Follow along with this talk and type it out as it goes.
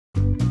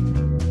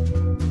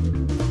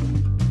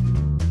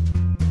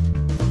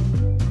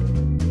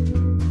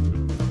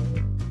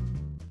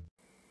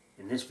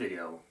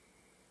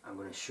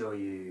going to show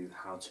you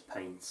how to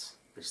paint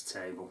this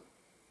table.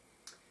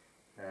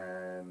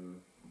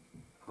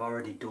 I've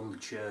already done the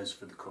chairs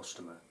for the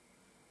customer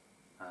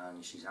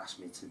and she's asked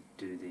me to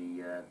do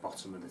the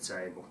bottom of the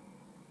table.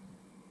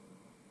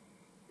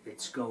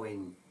 It's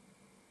going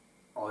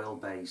oil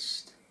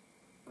based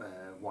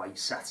white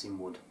satin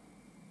wood.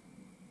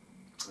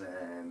 It's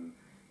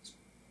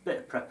a bit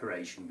of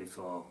preparation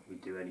before we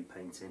do any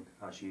painting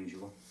as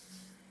usual.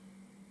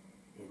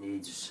 It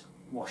needs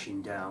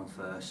washing down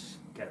first,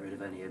 get rid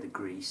of any of the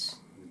grease,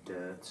 the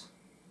dirt,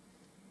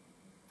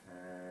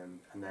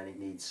 and then it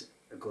needs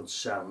a good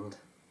sand,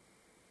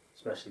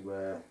 especially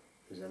where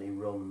there's any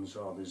runs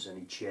or there's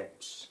any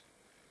chips,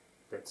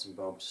 bits and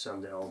bobs,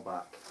 sand it all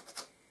back.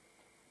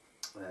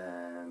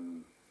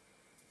 And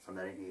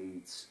then it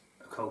needs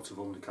a coat of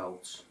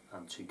undercoats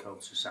and 2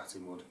 coats of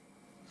satin wood.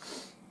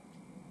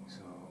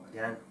 So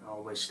again,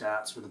 always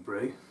starts with a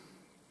brew.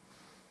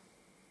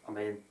 I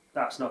mean,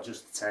 that's not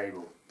just the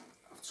table.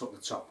 I've took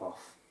the top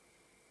off,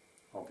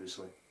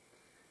 obviously.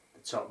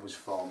 The top was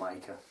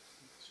Formica.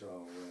 So,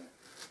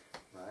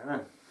 right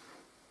then.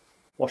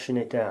 Washing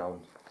it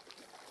down,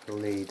 you'll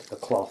need a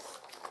cloth,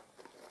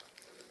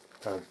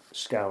 a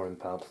scouring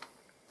pad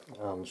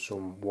and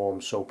some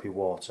warm soapy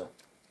water.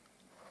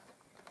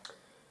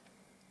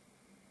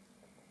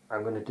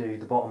 I'm going to do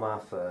the bottom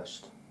half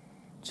first,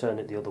 turn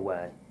it the other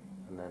way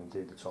and then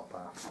do the top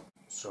half.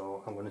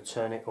 So I'm going to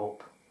turn it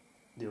up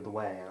the other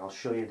way and I'll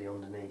show you the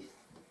underneath.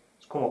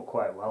 It's come up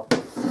quite well.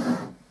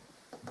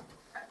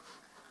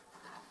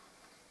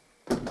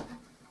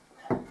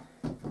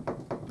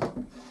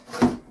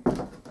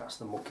 That's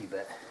the mucky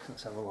bit.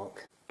 Let's have a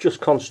look. Just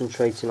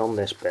concentrating on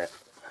this bit,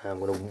 I'm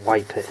going to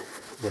wipe it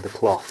with a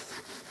cloth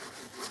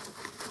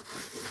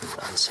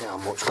and see how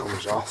much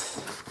comes off.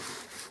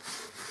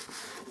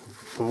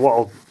 And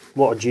what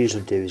I'd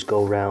usually do is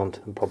go around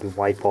and probably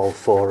wipe all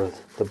 4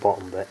 of the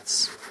bottom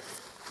bits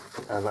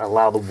and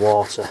allow the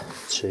water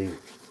to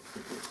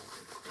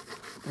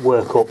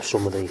work up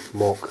some of the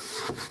muck.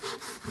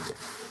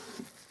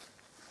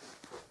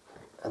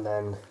 And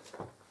then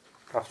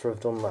after I've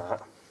done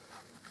that,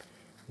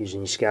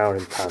 using your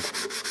scouring pad,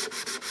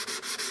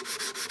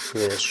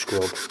 give it a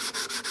scrub.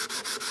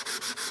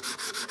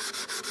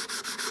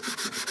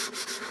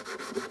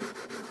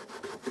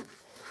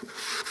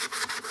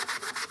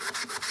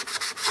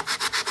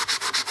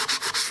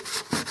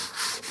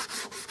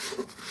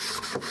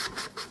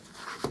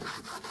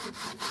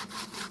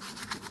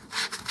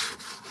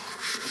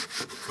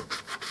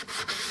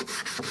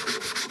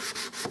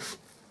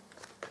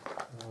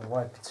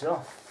 Wipe it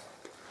off.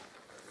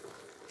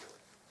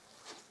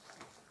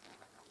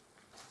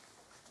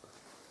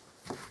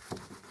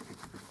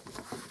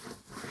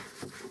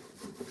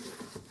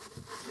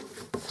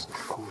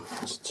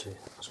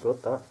 That's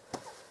good, that.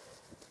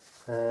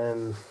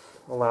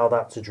 Allow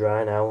that to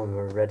dry now and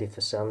we're ready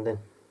for sanding.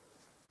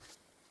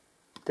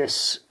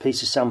 This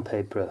piece of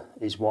sandpaper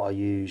is what I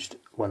used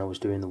when I was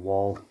doing the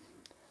wall,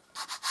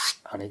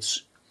 and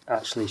it's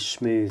actually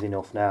smooth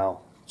enough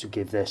now to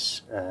give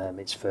this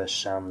its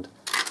first sand.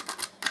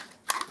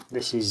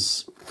 This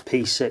is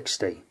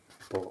P60,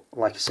 but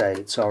like I say,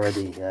 it's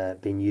already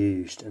been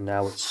used and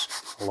now it's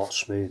a lot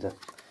smoother.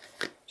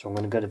 So I'm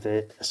going to give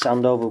it a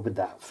sand over with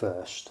that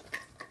first,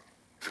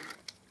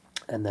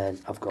 and then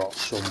I've got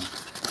some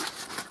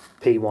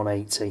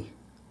P180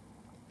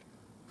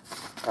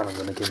 and I'm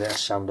going to give it a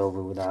sand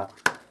over with that,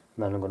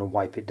 and then I'm going to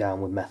wipe it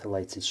down with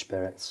methylated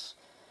spirits.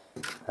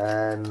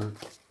 I'm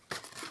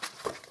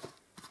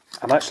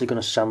actually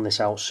going to sand this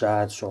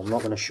outside, so I'm not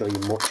going to show you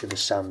much of the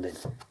sanding.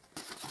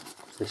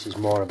 This is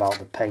more about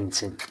the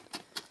painting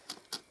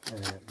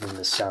than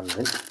the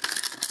sanding.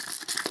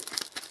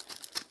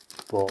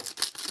 But,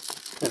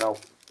 you know,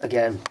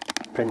 again,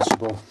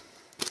 principle.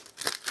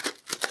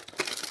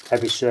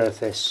 Every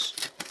surface,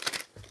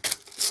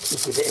 you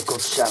give it a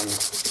good sand.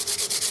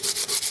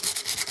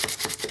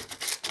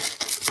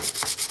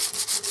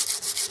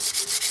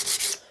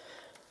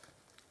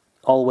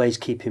 Always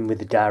keeping with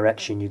the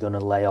direction you're going to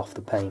lay off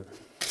the paint.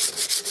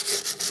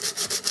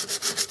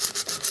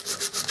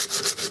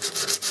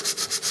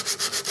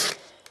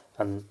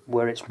 And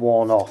where it's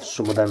worn off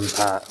some of them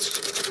parts,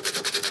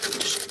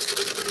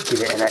 just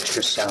give it an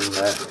extra sand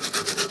there.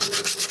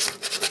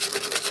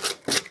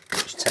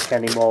 Just take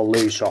any more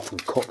loose off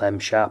and cut them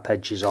sharp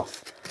edges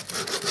off.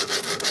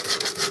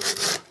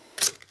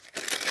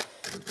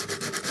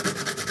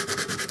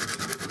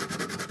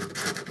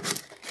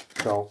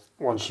 So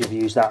once you've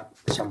used that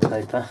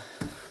sandpaper,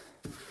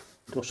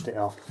 dust it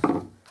off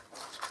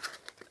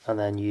and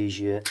then use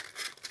your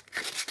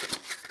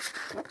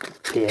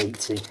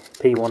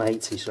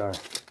P180, sorry.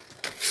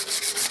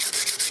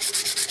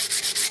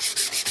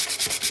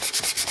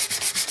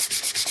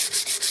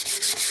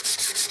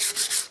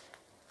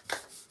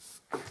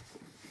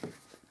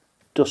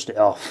 Dust it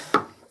off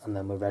and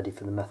then we're ready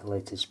for the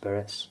methylated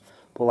spirits.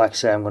 But like I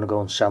say, I'm going to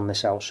go and sand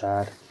this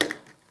outside.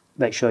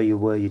 Make sure you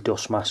wear your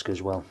dust mask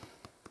as well.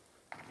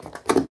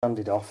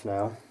 Sanded off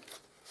now,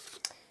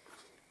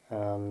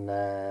 and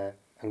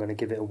I'm going to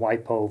give it a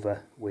wipe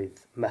over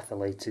with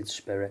methylated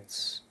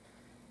spirits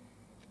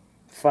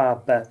far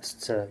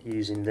better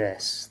using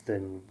this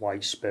than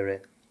white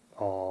spirit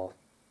or,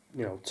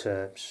 you know,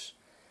 terps.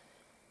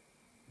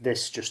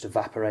 This just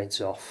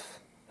evaporates off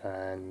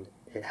and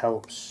it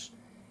helps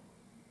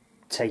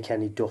take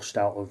any dust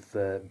out of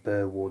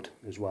burr wood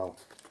as well,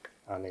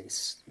 and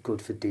it's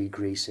good for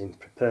degreasing,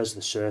 prepares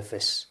the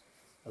surface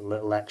a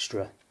little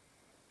extra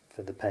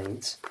for the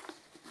paint.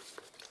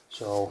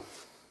 So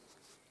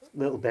a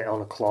little bit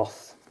on a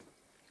cloth,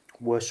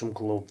 wear some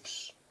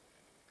gloves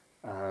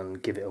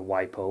and give it a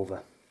wipe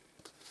over.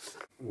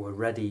 We're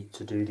ready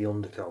to do the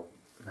undercoat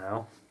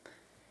now.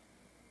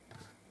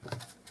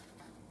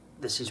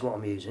 This is what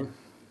I'm using,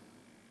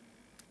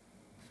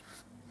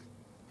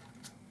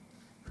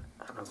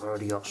 and I've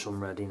already got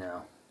some ready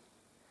now,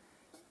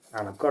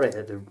 and I've got it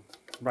at the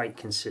right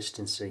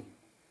consistency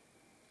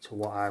to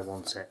what I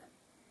want it.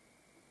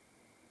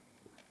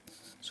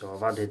 So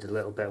I've added a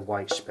little bit of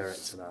white spirit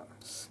to that.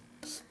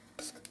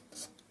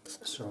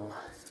 So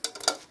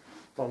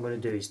what I'm going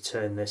to do is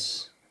turn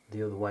this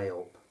the other way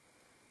up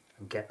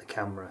and get the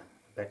camera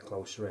a bit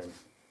closer in,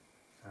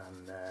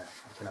 and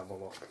you can have a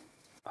look.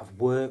 I've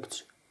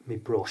worked my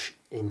brush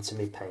into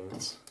my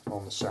paint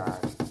on the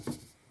side,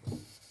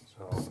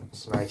 so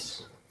it's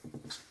nice,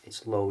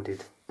 it's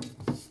loaded.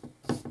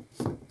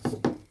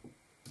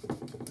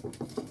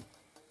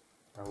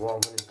 And what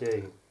I'm going to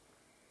do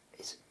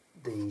is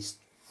these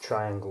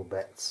triangle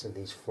bits and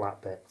these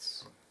flat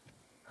bits,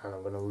 and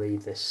I'm going to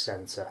leave this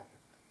centre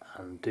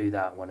and do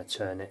that when I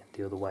turn it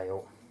the other way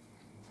up.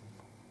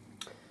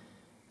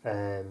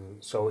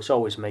 So it's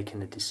always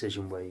making a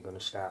decision where you're going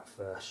to start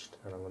first,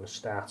 and I'm going to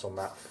start on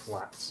that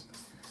flat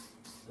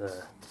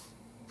there.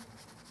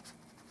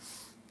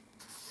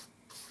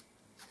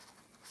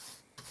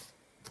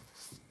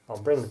 I'll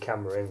bring the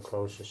camera in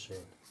closer soon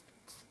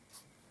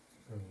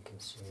and you can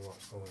see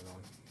what's going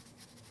on.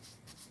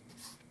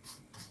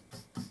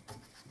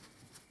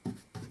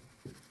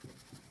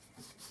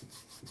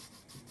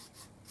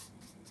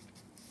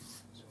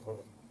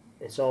 So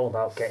it's all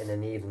about getting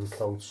an even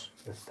coat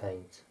of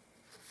paint.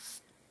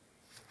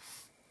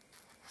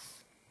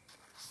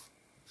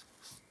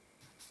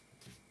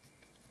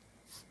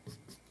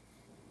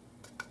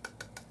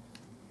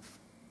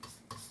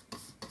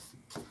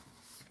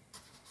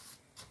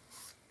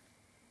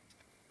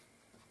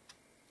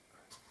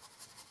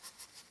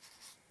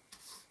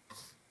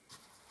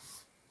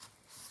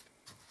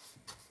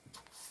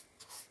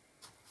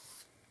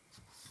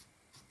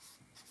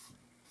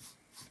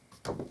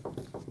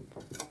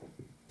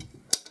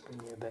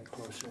 Bring you a bit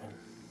closer in.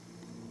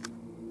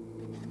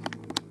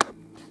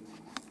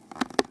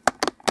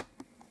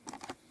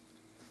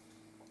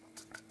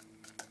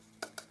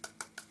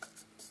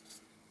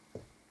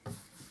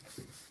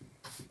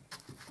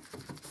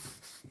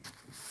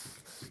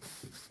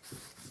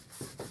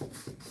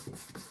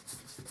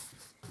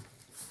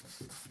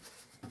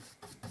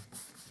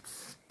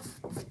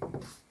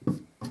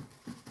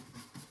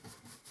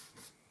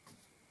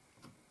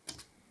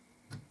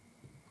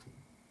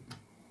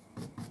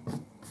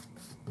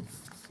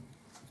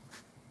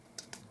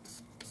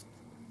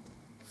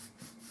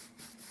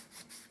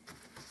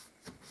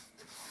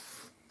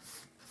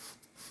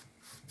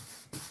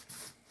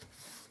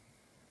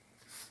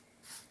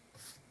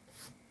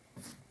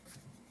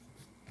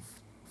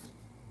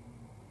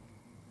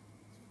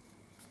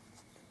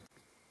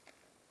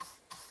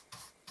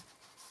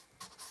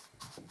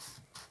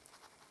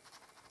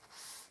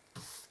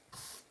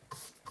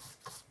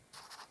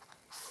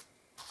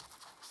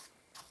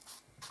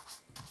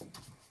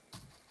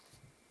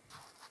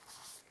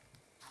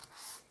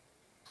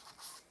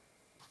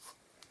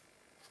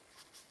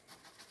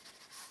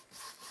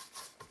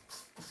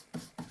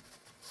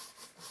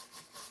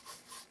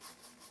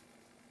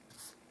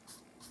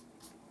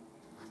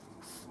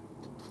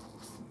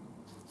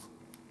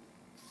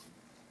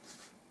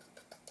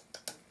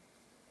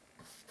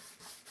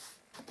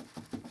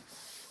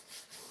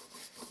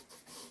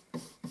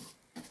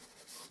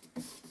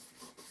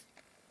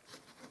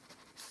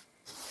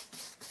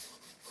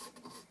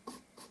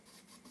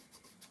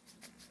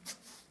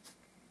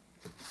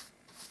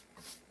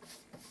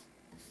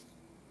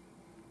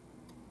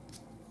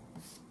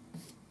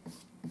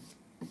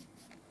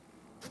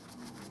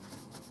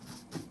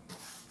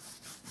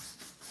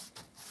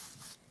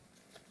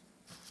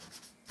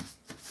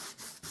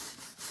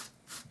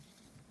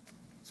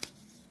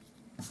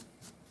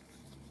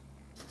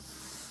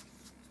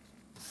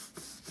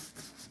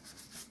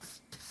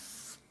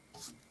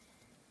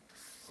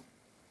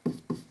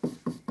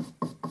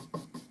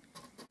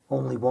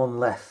 Only one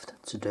left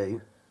to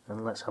do,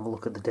 and let's have a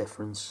look at the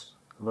difference.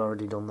 I've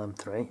already done them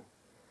three.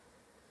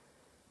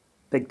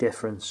 Big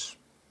difference.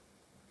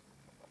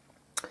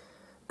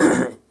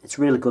 It's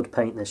really good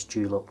paint, this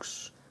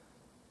Dulux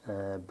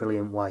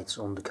Brilliant White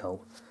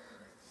undercoat.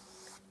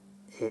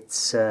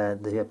 It's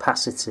the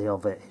opacity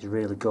of it is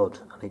really good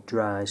and it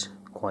dries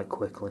quite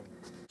quickly.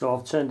 So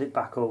I've turned it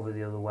back over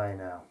the other way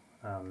now,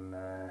 and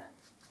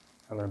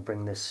I'm going to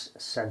bring this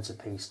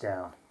centrepiece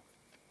down.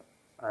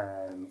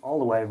 All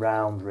the way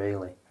round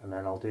really, and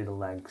then I'll do the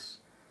legs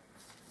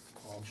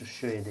I'll just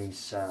show you these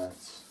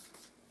sides.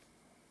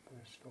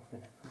 There's stuff in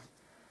it. I'm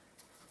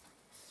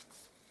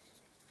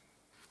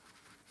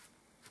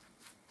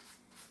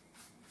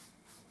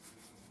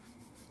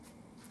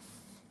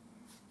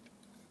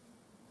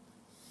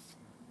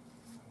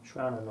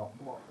trying to not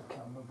block the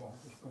camera, but I'll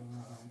just bring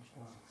that out.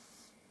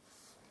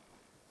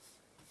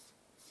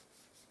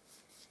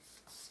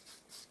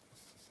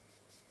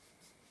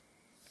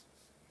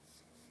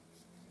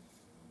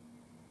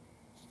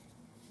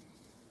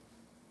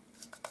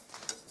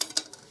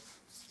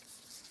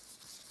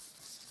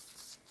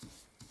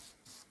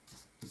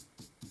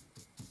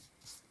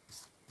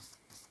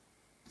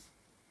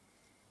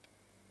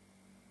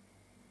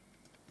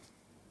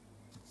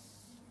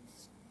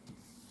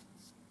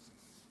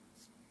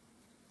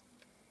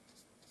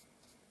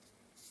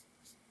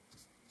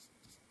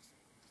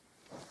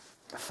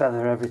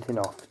 Feather everything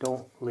off,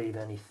 don't leave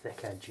any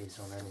thick edges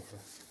on anything.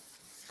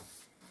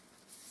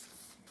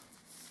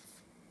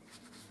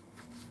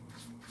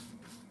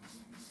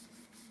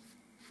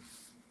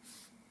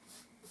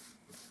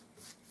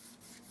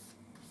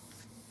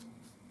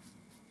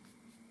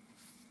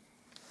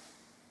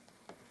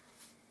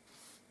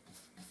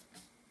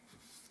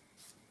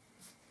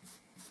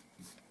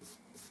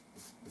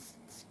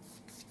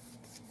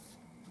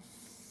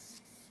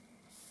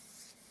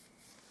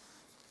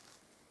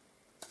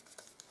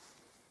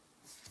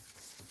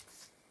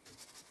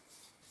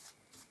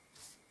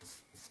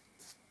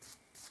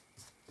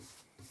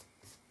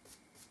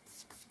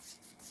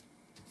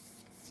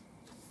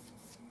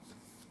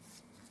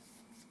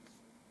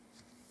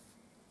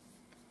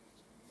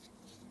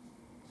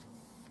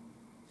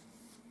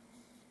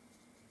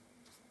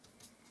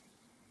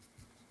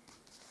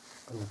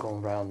 I'm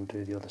going round and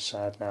do the other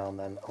side now, and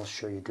then I'll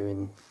show you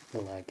doing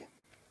the leg.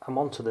 I'm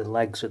onto the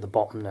legs at the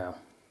bottom now,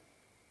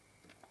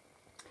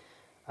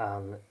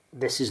 and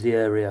this is the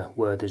area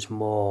where there's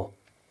more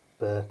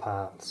burr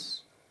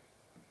parts.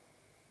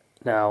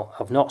 Now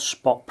I've not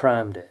spot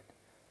primed it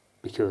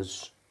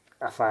because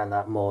I find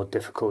that more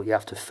difficult. You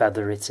have to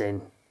feather it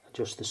in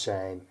just the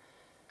same,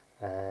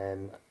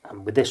 and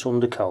with this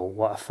undercoat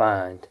what I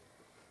find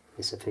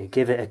is if you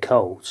give it a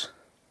coat,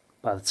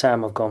 by the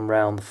time I've gone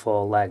round the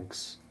 4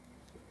 legs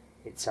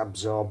it's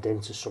absorbed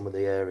into some of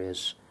the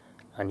areas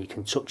and you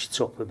can touch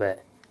it up a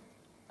bit,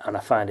 and I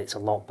find it's a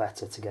lot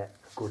better to get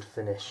a good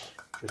finish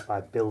just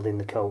by building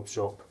the coats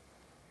up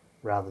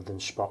rather than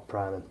spot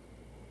priming.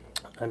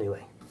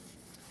 Anyway,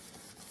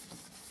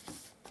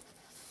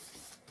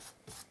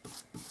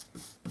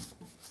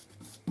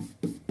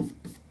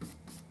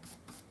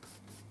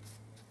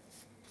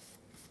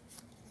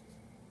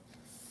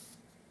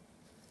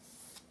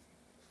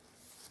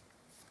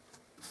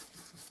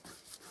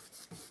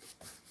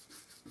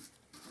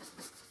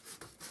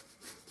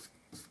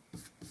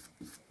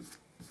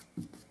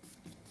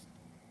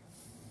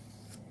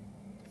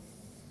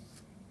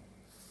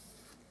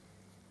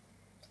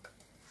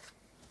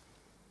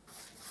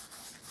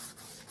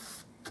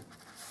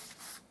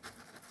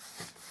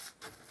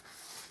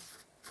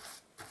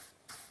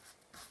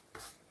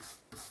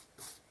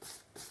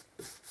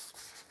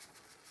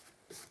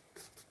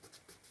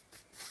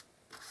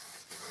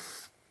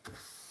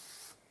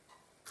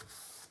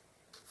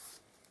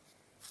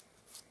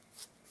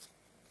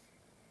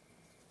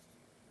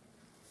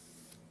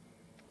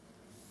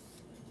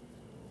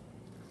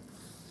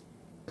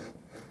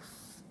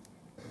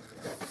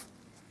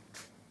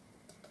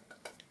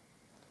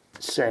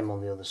 same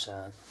on the other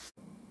side.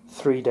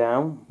 3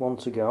 down, 1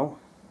 to go.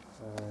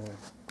 You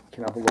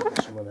can have a look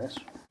at some of this.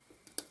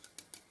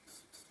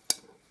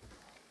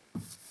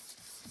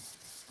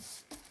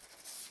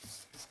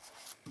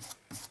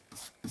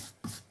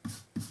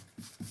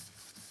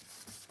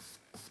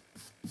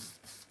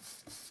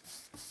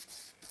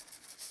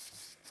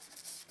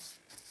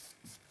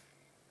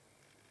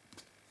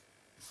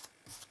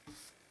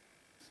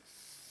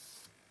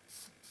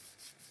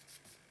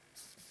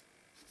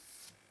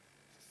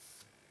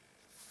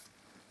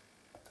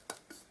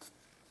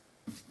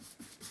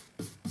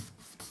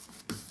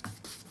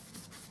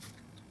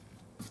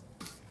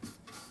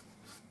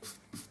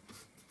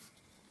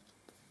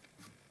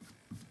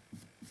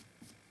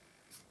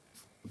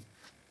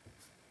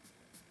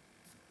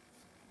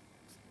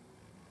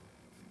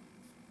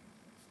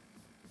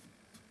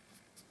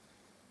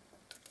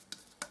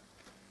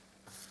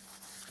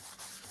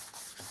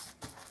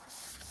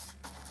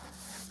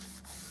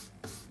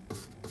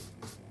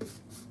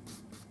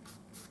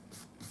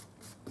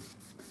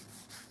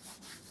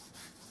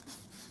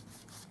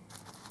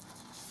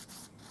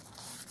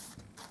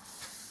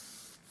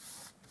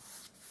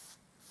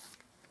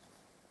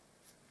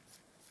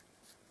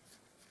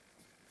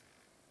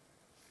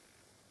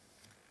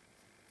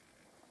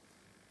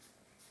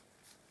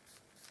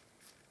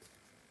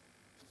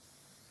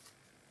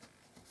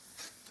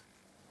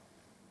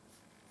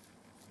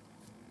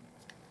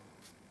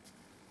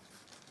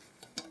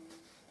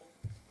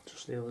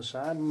 The other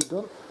side and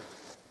we're done.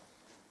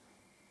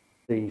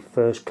 The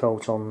first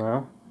coat on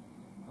now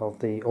of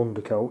the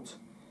undercoat,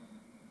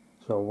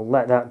 so we'll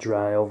let that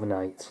dry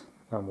overnight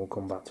and we'll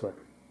come back to it.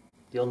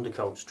 the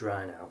undercoat's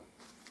dry now,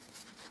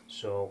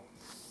 so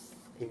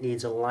it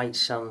needs a light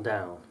sand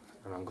down,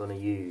 and I'm going to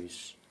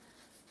use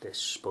this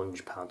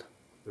sponge pad.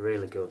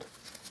 Really good.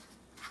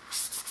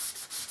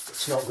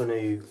 It's not going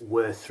to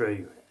wear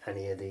through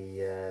any of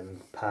the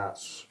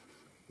parts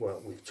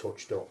what we've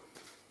touched up.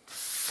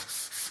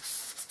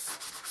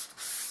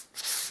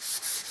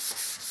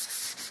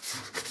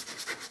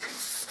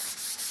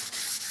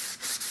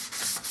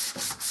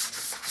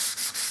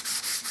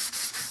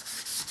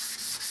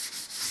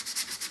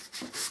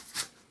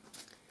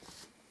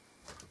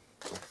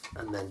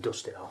 And then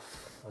dust it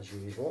off as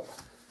usual.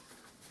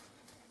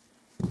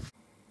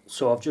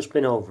 So I've just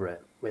been over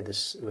it with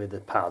the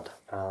pad,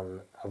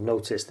 and I've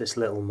noticed this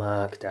little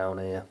mark down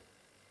here.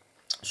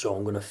 So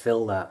I'm going to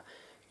fill that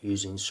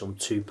using some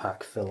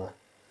 2-pack filler.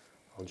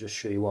 I'll just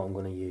show you what I'm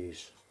going to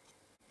use.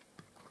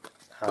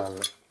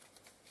 And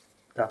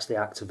that's the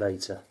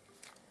activator.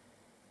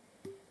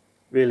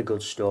 Really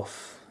good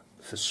stuff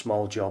for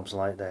small jobs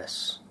like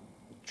this.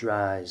 It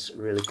dries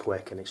really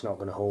quick and it's not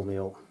going to hold me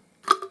up.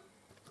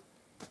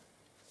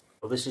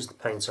 Well, this is the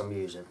paint I'm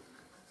using.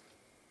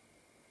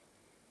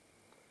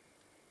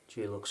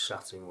 Dulux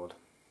satin wood.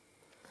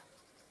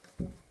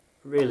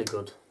 Really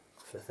good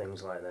for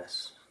things like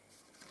this.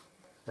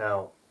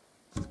 Now,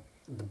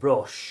 the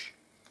brush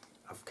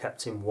I've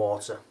kept in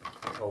water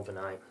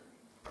overnight.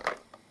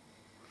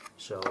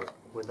 So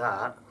with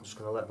that, I'm just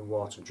going to let the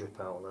water drip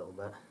out a little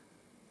bit,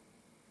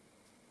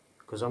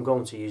 because I'm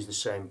going to use the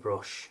same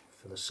brush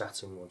for the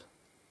satin wood.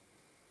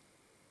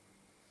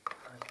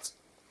 Right.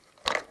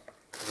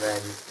 And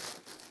then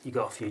you've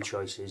got a few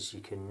choices.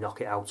 You can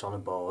knock it out on a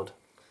board,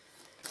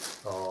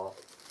 or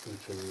you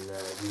can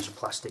use a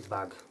plastic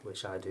bag,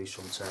 which I do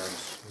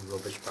sometimes, a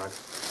rubbish bag,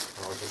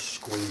 and I'll just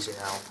squeeze it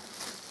out.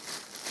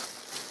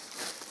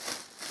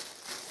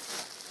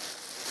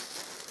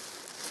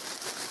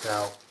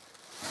 Now,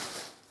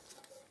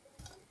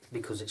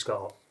 because it's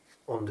got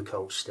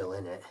undercoat still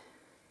in it,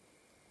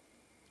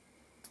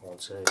 I want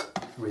to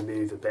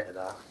remove a bit of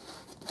that.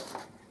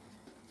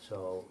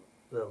 So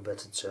a little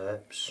bit of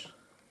Terps,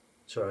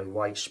 sorry,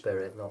 White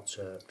Spirit, not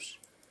Terps.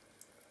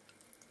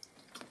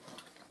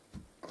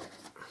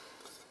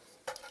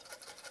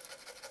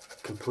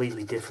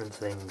 Completely different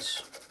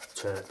things,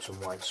 Terps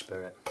and White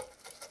Spirit.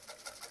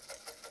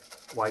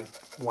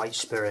 White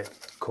Spirit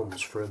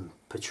comes from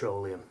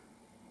petroleum,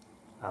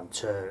 and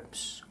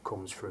Terps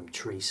comes from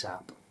tree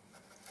sap.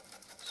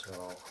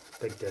 So,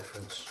 big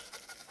difference.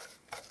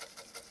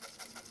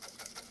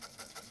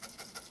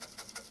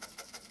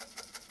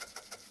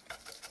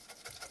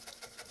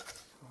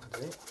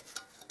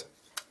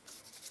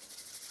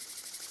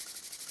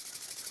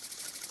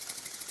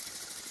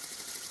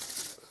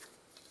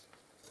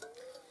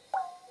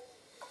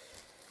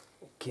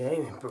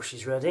 Okay, my brush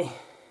is ready.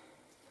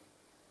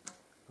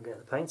 I'll get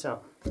the paint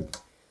out.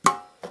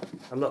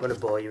 I'm not going to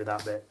bore you with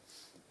that bit,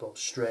 but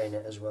strain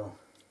it as well.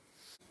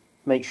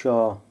 Make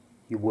sure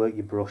you work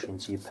your brush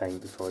into your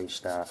paint before you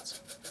start,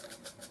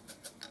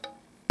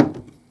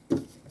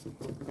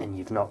 and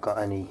you've not got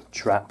any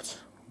trapped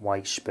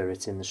White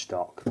Spirit in the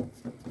stock,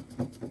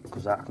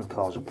 because that can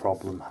cause a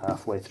problem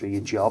halfway through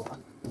your job.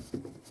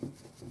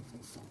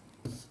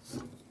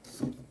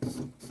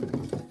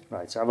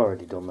 Right, I've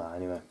already done that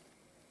anyway.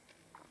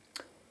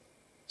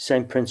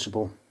 Same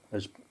principle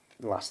as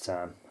last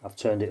time. I've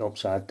turned it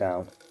upside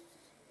down,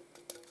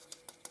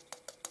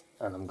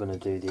 and I'm going to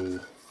do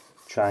the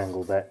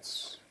triangle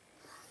bits,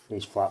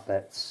 these flat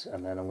bits,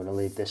 and then I'm going to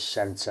leave this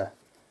centre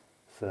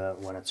for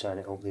when I turn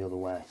it up the other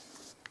way.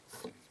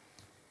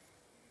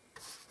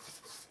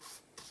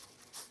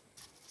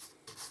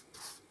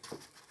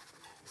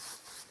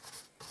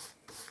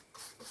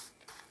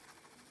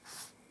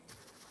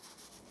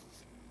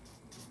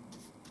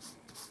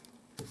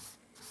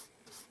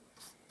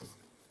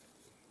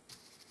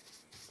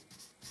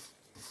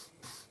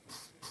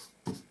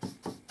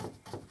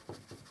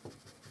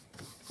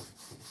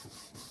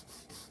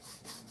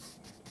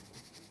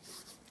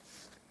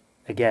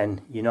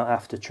 Again, you're not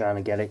after trying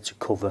to get it to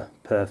cover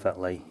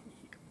perfectly.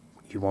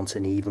 You want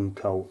an even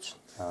coat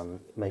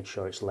and make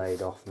sure it's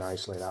laid off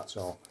nicely, that's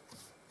all.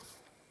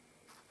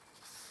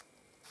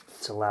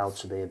 It's allowed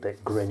to be a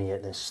bit grinny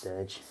at this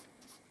stage.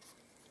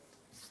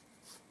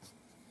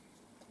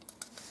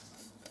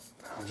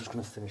 I'm just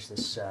going to finish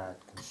this side.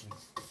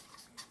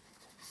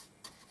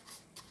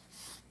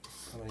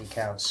 I mean, you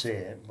can't see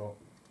it, but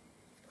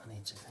I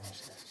need to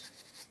finish this.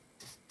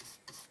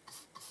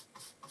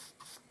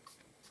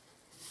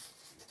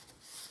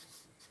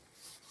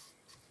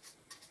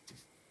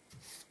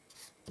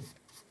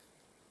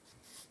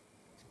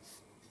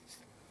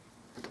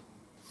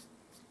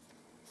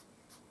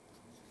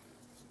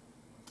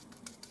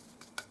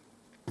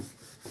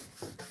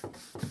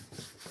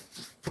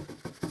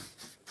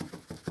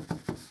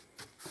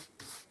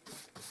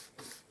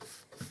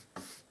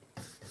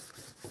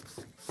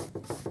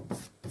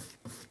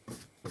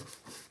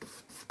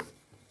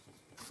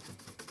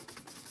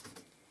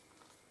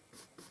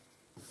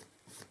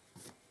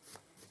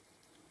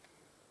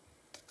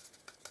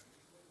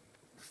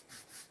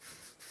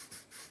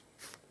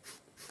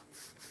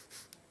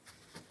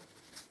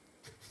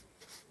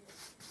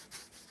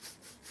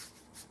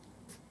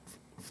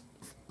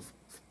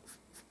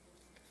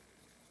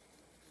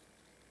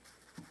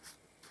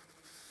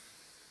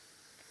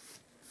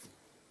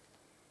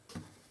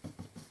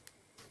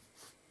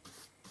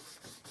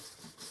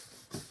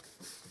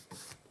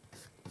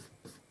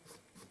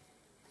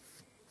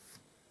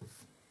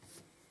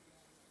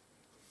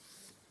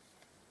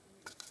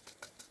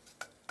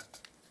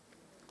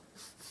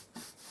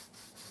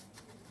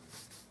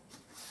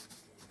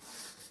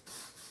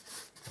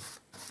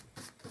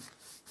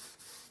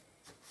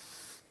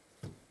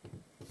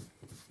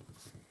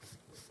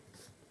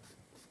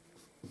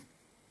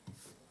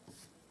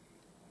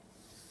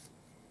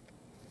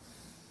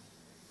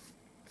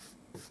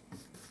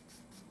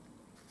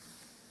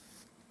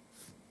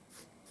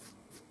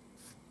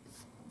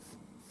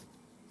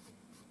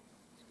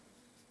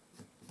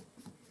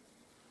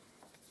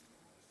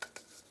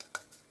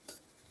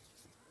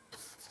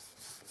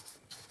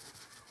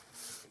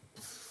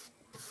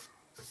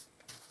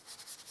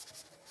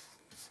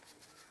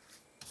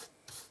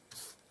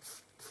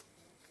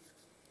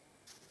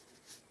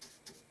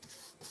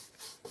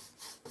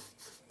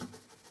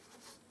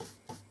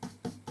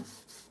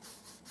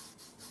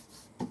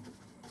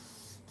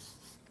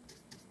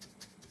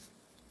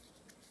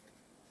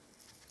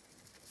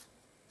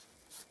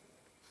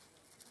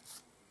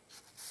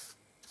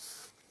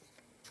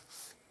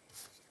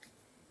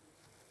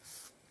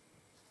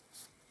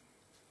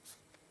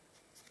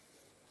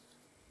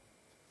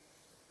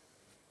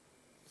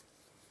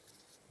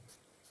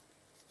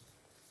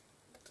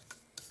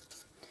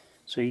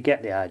 So you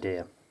get the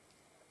idea.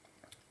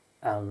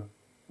 And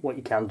what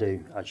you can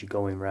do as you're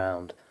going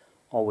round,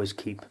 always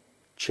keep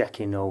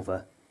checking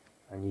over,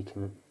 and you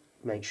can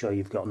make sure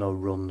you've got no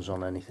runs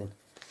on anything.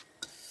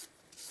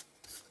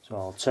 So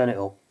I'll turn it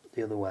up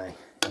the other way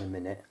in a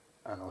minute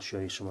and I'll show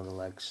you some of the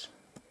legs.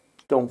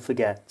 Don't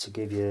forget to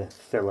give your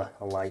filler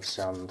a light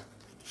sand.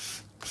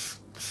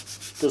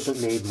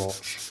 Doesn't need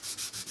much.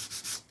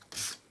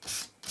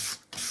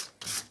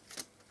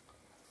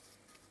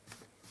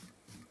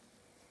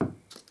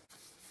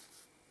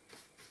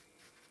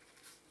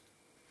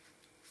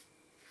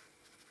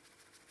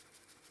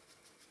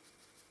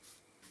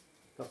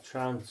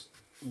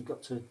 You've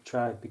got to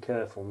try and be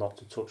careful not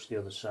to touch the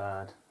other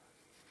side.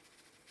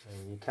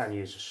 And you can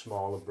use a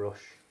smaller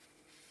brush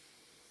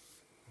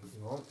if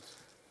you want.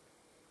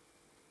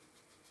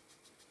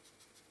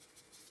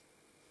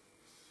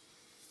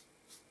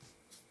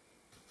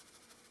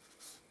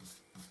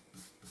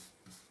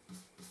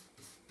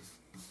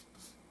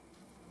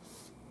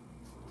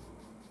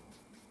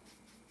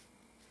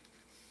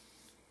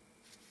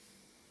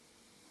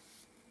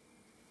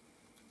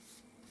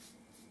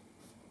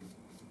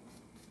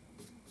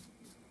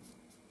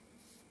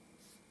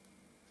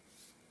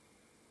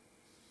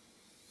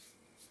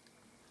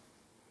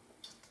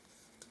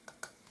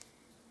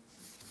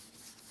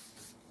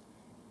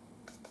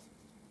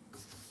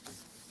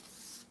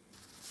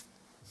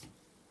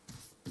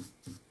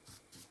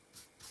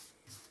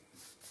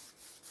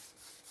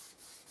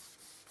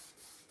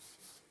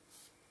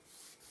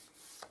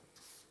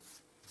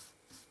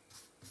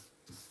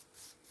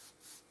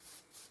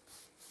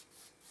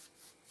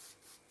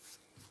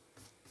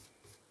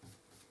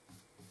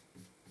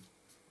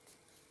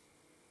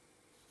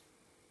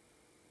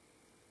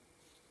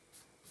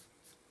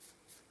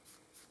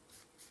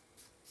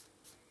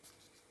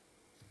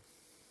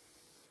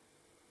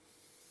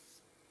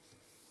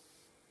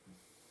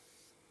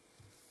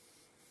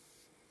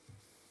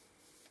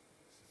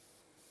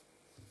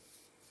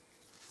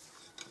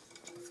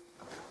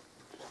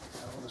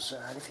 Other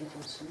side if you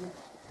can see it.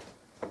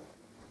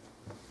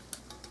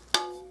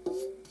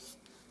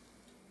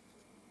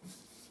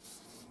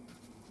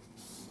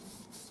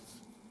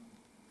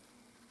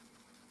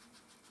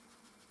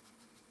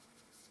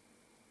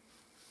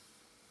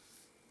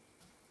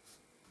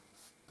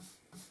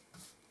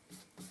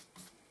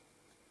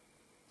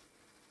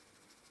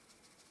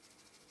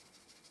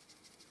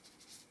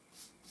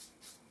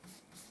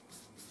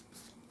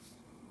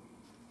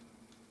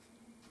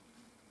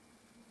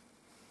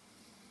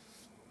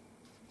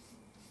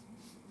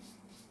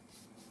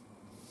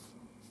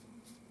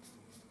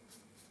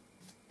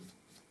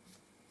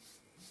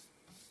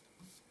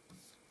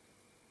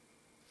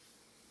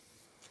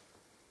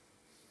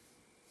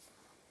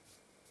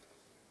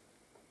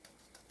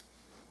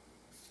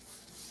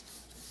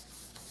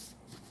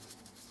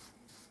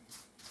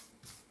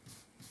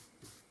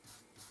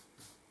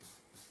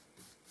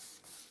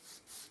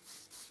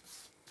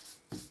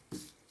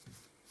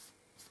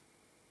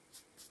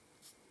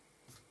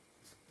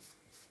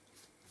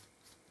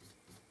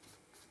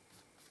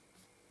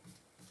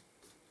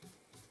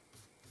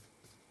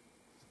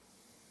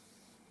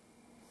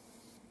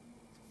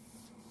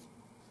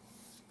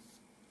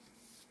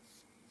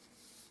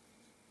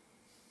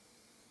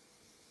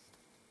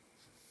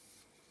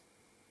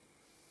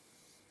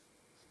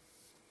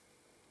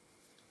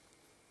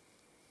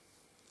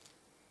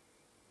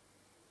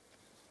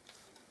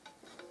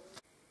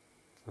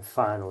 And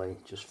finally,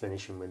 just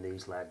finishing with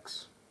these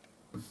legs.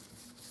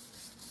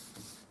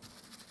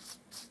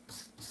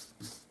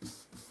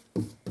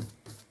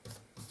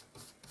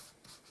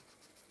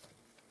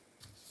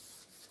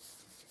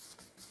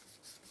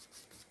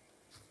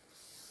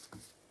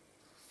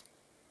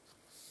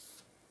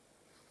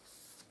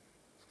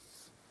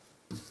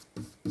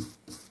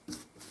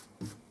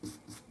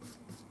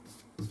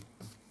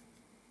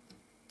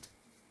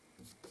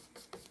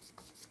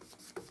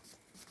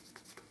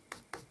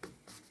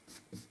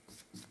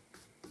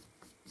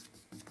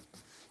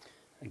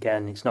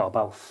 Again, it's not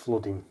about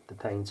flooding the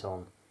paint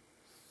on,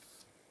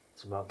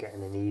 it's about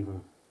getting an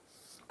even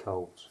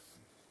coat,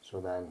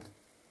 so then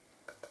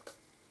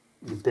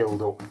you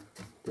build up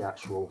the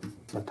actual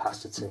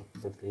opacity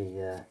of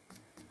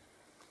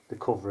the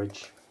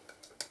coverage.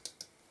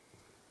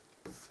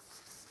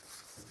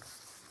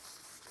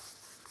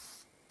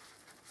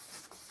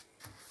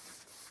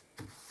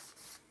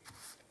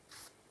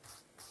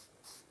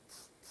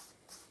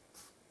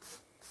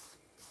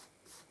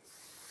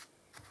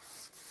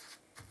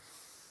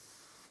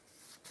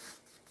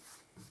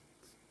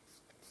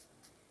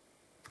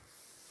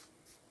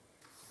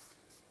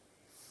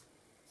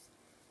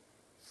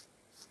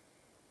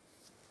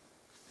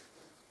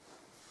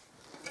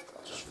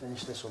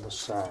 Finish this other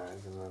side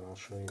and then I'll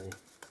show you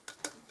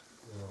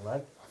the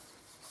leg.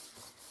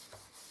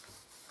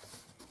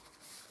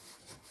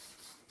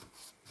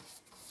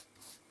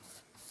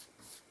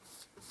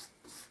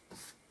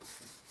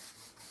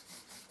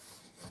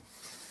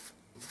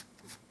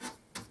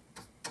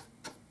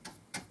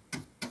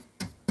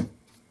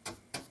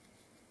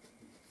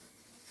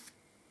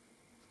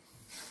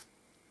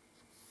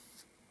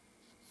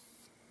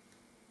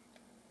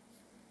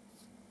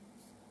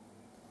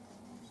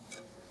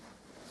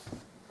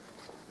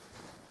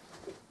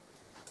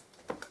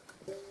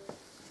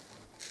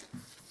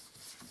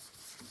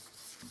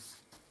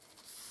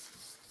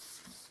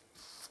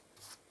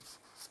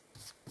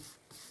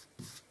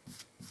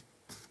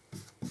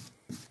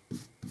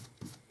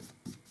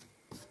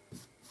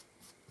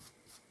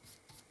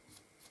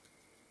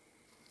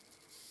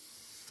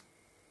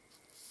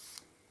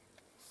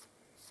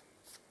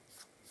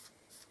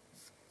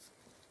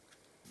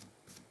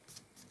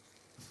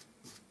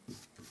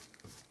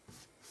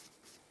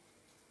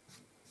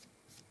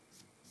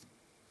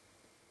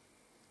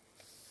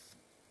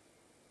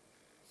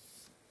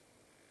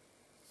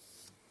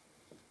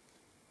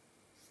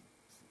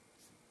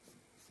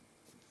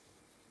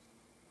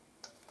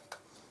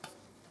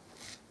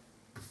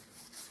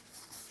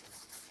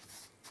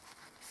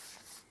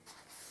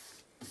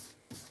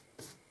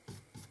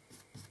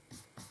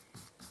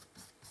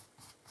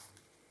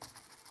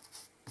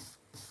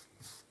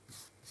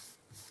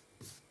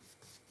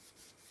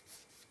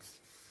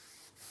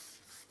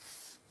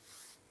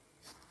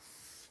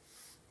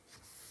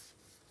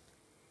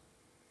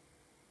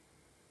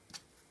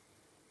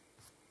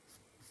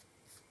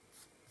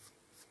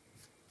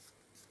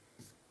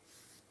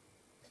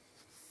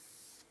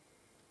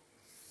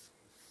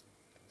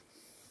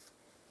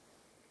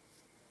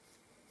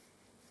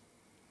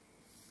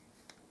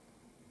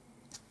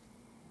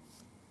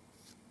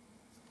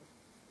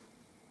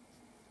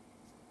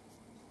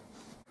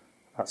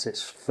 That's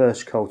its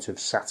first coat of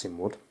satin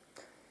wood.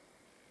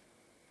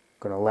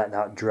 Going to let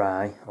that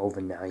dry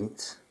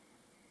overnight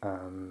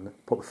and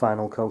put the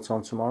final coat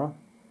on tomorrow.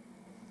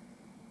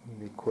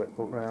 Give you a quick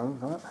look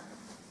round that.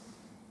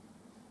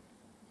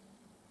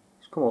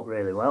 It's come up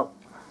really well.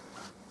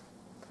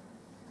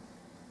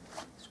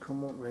 It's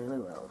come up really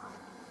well.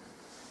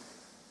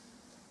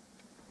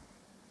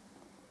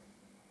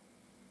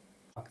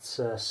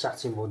 That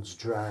satin wood's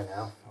dry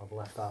now. I've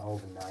left that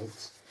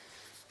overnight.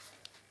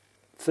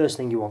 First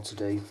thing you want to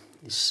do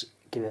is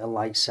give it a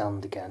light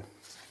sand again.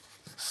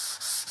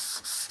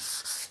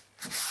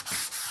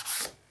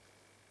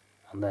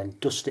 And then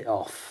dust it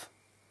off,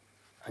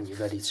 and you're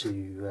ready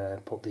to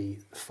put the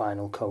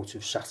final coat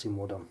of satin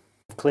wood on.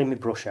 I've cleaned my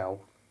brush out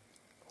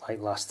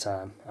like last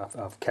time.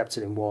 I've kept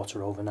it in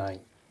water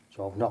overnight,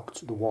 so I've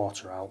knocked the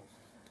water out.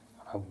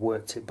 I've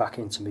worked it back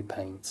into my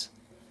paint.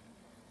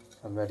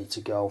 I'm ready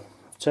to go.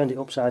 I've turned it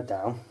upside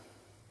down.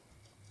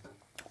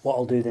 What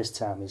I'll do this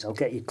time is I'll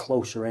get you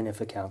closer in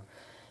if I can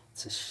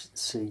to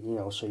see,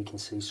 so you can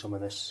see some of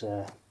this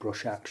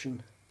brush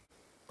action.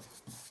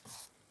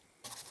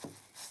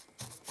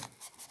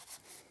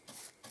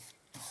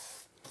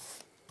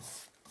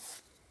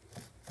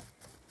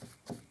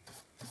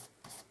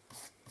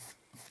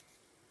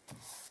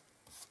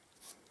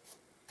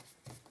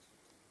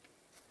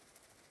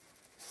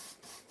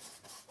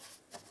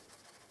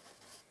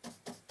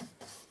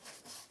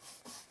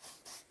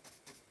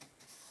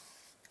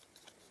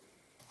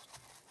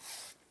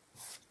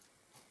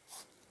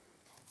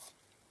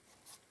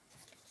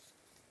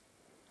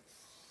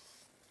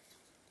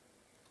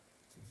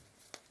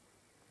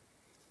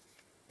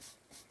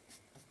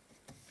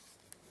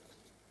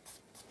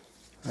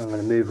 I'm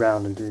going to move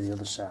round and do the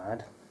other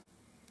side.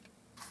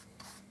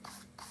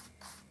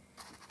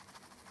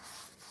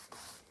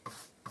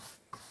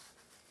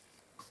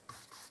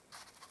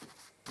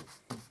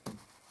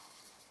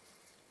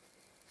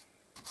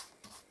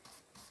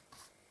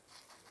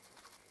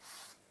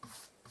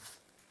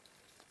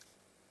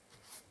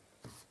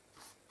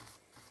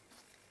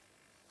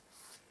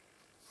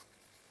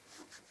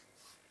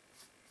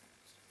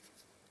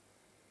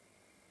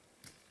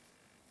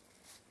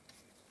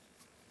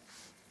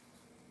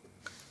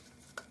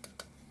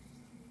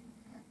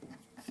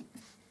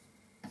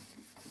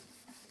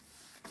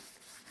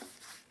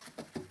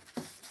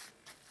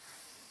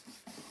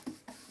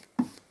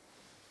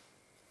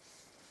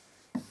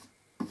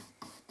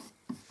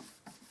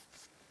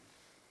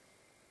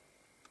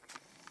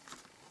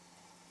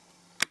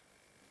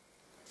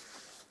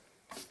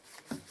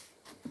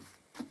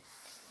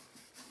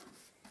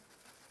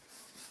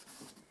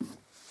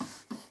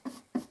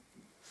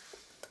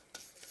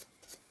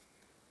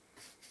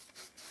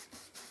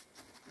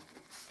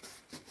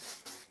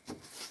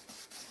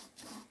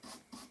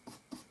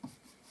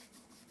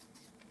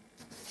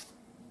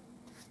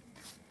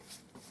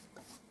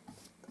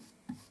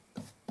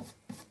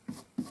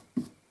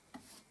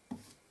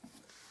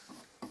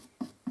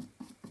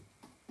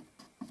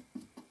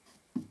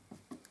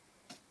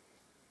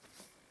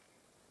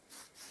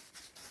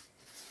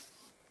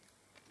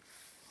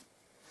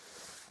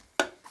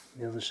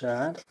 The other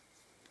side.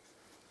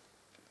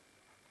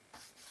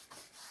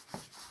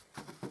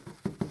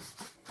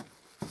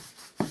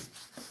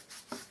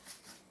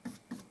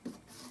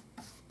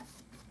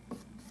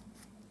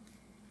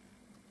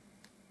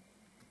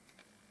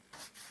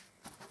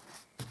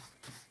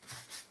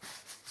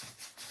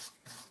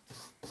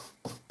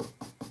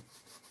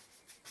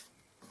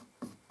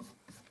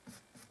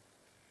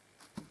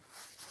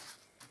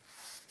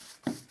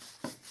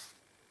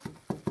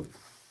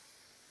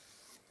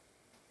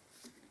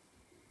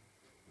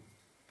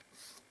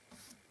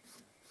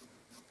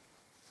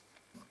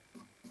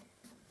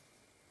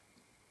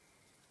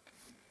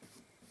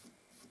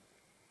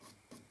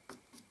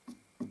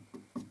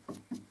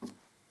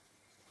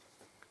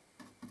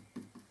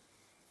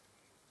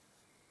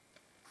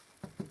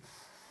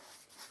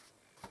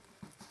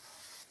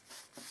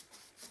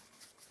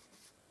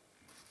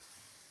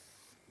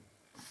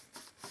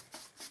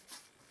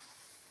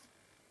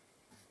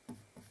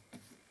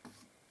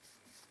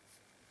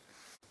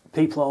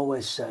 People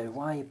always say,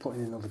 why are you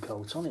putting another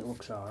coat on? It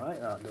looks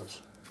alright, that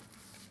does.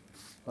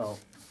 Well,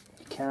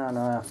 you can't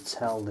half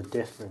tell the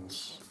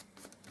difference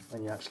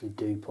when you actually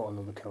do put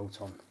another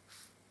coat on.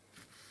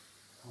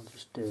 I'll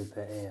just do a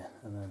bit here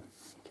and then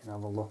you can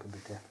have a look at the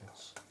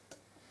difference.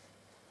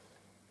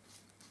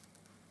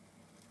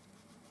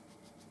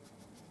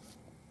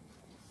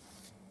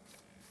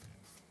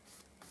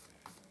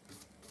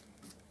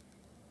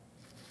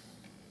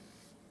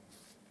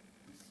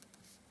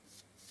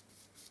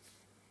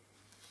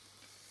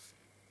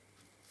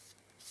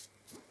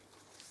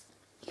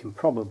 You can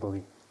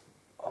probably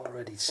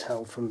already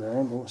tell from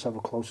there, but let's have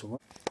a closer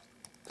look.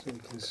 So you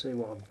can see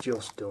what I've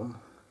just done.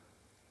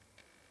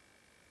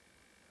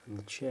 And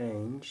the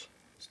change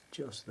is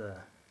just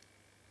there.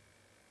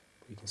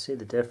 You can see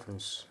the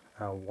difference,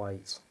 how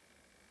white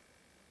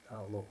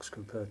that looks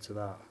compared to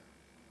that.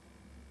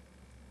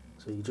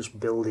 So you're just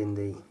building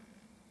the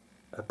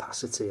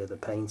opacity of the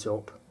paint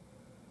up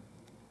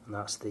and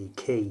that's the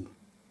key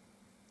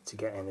to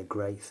getting a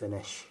great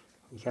finish.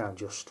 You can't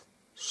just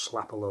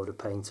slap a load of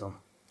paint on.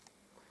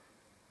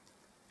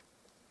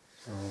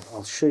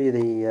 I'll show you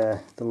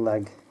the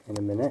leg in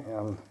a minute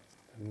and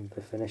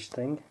the finished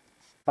thing.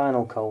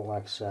 Final coat,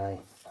 like I say,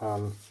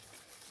 and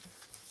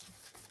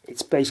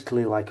it's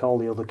basically like all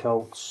the other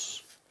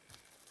coats.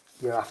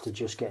 You're after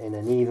just getting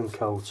an even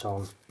coat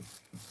on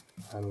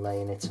and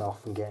laying it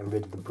off and getting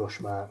rid of the brush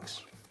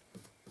marks.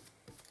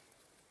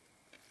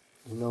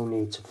 There's no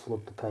need to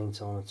flood the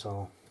paint on at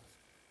all.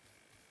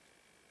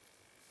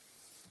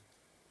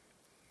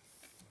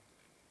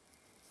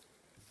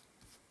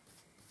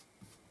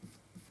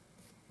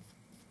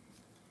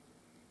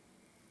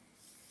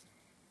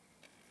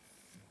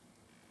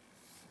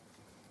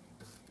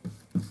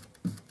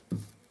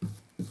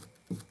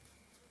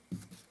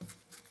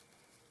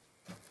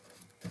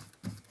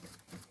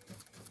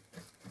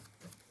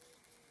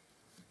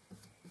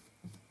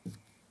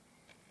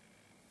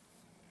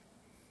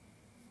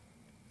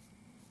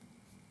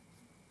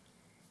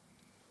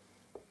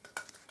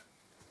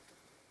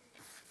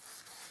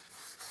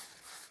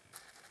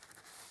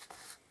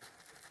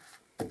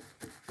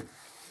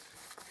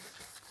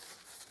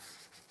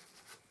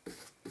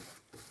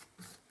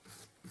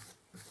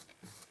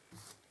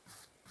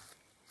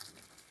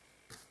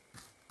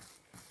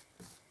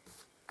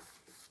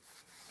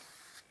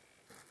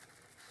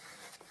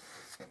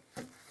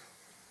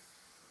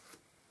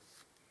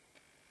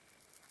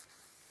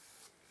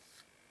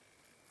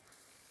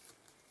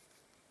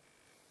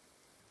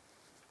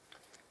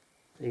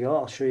 There you go,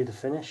 I'll show you the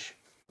finish.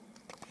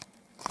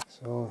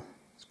 So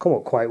it's come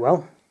up quite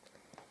well.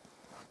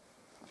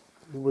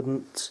 You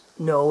wouldn't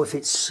know if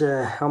it's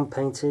hand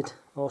painted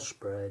or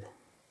sprayed.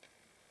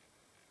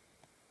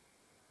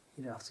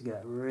 You'd have to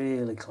get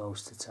really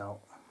close to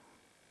tell.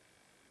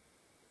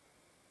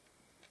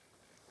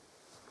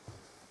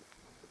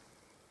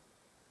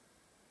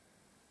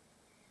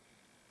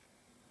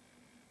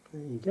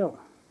 There you go.